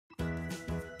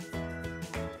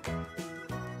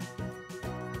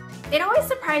It always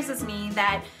surprises me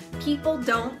that people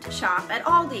don't shop at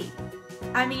Aldi.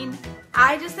 I mean,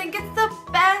 I just think it's the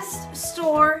best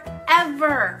store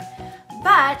ever.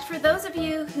 But for those of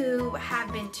you who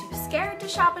have been too scared to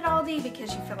shop at Aldi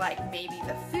because you feel like maybe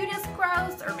the food is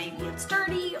gross, or maybe it's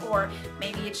dirty, or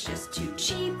maybe it's just too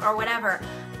cheap, or whatever,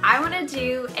 I want to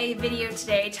do a video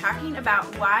today talking about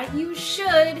why you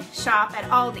should shop at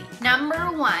Aldi.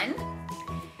 Number one,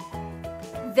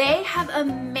 they have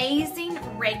amazing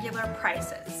regular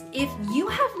prices. If you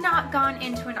have not gone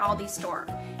into an Aldi store,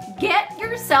 get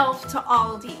yourself to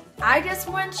Aldi. I just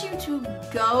want you to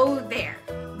go there.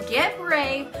 Get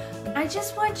brave. I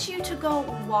just want you to go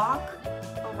walk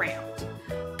around.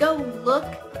 Go look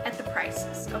at the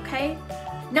prices, okay?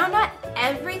 Now, not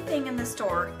everything in the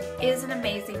store is an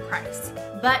amazing price,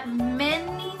 but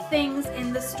many things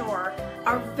in the store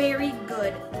are very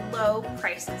good low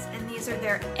prices, and these are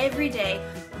their everyday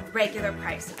regular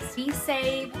prices. We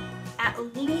save at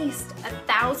least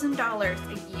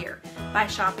 $1,000 a year by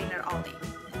shopping at Aldi.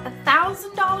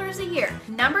 $1,000 a year.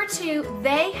 Number two,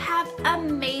 they have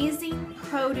amazing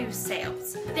produce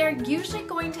sales. They're usually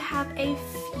going to have a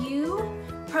few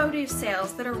produce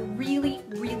sales that are really,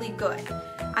 really good.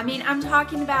 I mean, I'm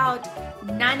talking about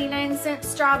 99-cent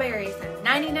strawberries and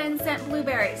 99-cent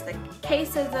blueberries, the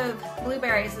cases of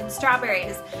blueberries and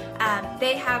strawberries.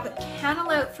 They have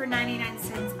cantaloupe for 99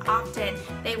 cents often.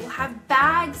 They will have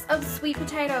bags of sweet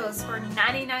potatoes for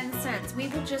 99 cents. We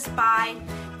will just buy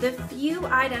the few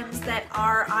items that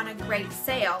are on a great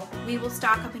sale. We will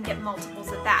stock up and get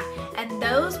multiples of that. And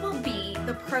those will be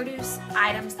the produce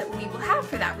items that we will have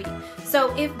for that week.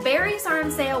 So if berries are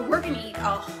on sale, we're gonna eat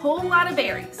a whole lot of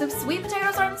berries. If sweet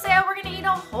potatoes are on sale, we're gonna eat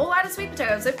a whole lot of sweet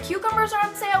potatoes. If cucumbers are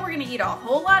on sale, we're gonna eat a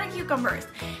whole lot of cucumbers.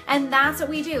 And that's what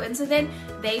we do. And so then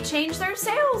they change their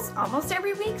sales almost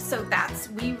every week. So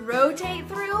we rotate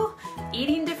through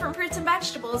eating different fruits and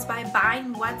vegetables by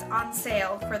buying what's on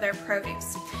sale for their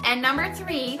produce. And number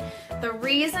three, the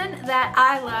reason that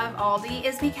I love Aldi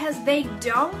is because they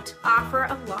don't offer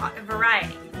a lot of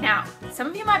variety. Now, some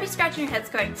of you might be scratching your heads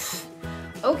going,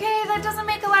 okay, that doesn't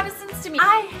make a lot of sense to me.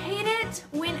 I hate it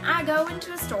when I go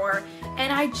into a store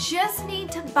and I just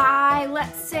need to buy,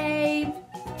 let's say,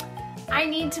 I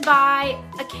need to buy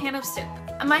a can of soup.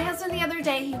 My husband the other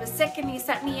day, he was sick and he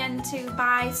sent me in to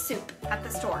buy soup at the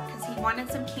store because he wanted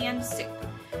some canned soup.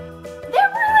 There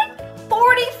were like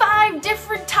 45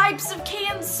 different types of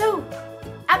canned soup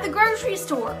at the grocery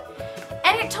store.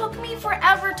 And it took me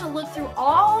forever to look through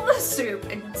all the soup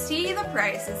and see the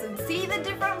prices and see the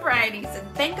different varieties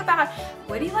and think about,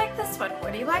 what do you like this one?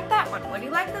 What do you like that one? What do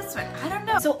you like this one? I don't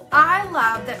know. So I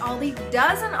love that Aldi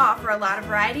doesn't offer a lot of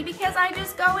variety because I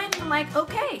just go in and I'm like,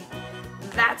 okay,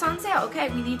 that's on sale. Okay,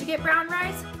 we need to get brown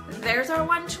rice. There's our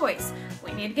one choice.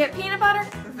 We need to get peanut butter.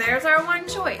 There's our one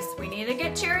choice. We need to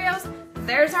get Cheerios.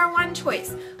 There's our one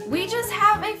choice. We just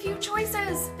have a few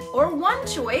choices or one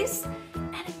choice,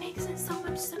 and it makes it so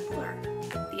much simpler.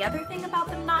 The other thing about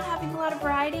them not having a lot of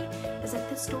variety is that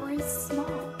the store is small.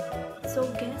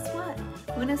 So guess what?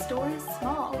 When a store is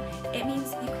small, it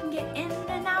means you can get in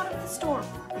and out of the store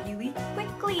really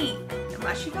quickly,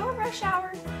 unless you go at rush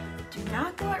hour. Do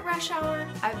not go at rush hour.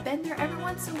 I've been there every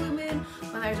once in a blue moon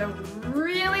when there's a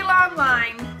really long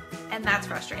line, and that's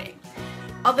frustrating.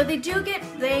 Although they do get,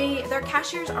 their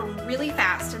cashiers are really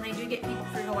fast and they do get people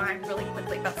through the line really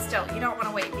quickly, but still, you don't want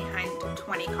to wait behind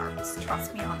 20 carts.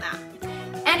 Trust me on that.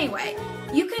 Anyway,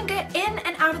 you can get in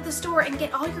and out of the store and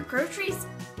get all your groceries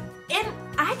in,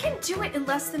 I can do it in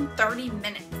less than 30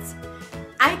 minutes.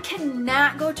 I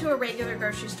cannot go to a regular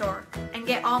grocery store and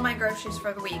get all my groceries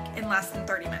for the week in less than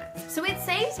 30 minutes. So it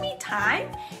saves me time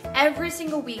every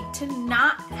single week to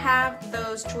not have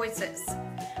those choices.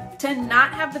 To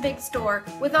not have the big store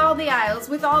with all the aisles,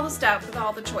 with all the stuff, with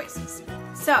all the choices.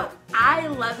 So I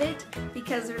love it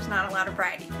because there's not a lot of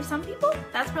variety. For some people,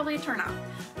 that's probably a turnoff,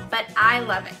 but I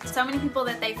love it. So many people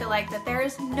that they feel like that there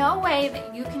is no way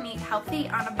that you can eat healthy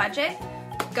on a budget.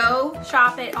 Go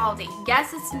shop at Aldi.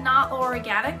 Yes, it's not all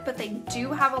organic, but they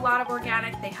do have a lot of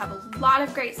organic. They have a lot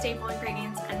of great staple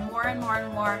ingredients, and more and more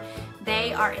and more,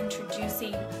 they are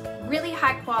introducing really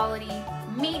high quality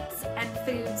meats and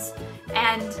foods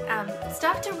and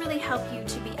stuff to really help you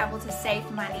to be able to save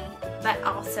money but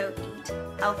also eat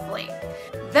healthily.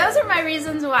 Those are my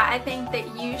reasons why I think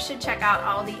that you should check out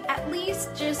Aldi. At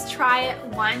least just try it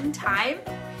one time.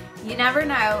 You never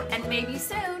know, and maybe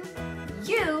soon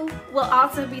you will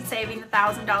also be saving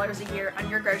 $1,000 a year on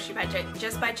your grocery budget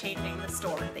just by changing the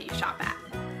store that you shop at.